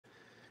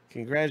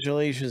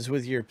Congratulations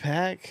with your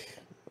pack.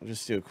 I'll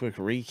just do a quick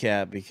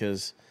recap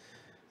because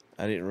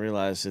I didn't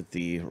realize that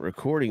the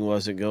recording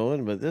wasn't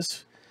going, but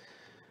this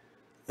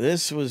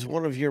was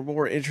one of your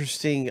more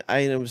interesting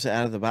items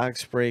out of the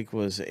box break.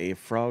 Was a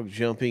frog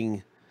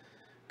jumping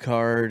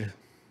card.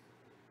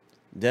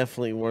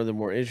 Definitely one of the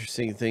more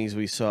interesting things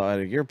we saw out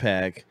of your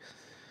pack,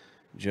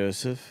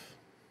 Joseph.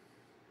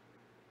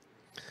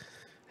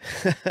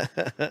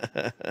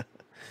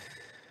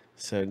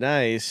 So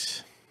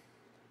nice.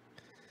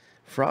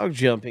 Frog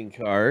jumping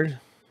card.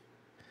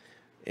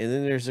 And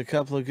then there's a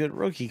couple of good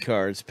rookie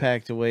cards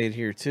packed away in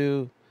here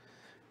too.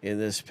 In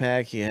this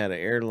pack, you had an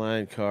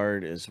airline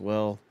card as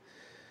well.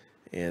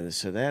 And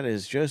so that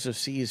is Joseph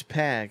C's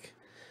pack.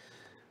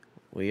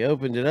 We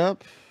opened it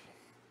up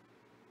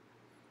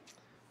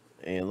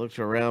and looked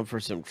around for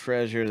some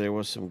treasure. There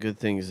was some good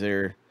things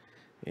there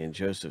in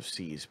Joseph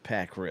C's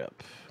pack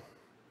rip.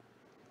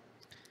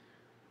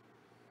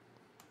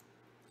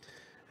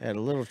 Had a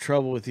little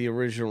trouble with the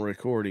original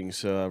recording,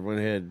 so I went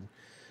ahead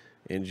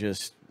and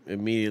just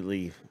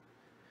immediately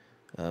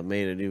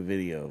made a new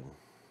video.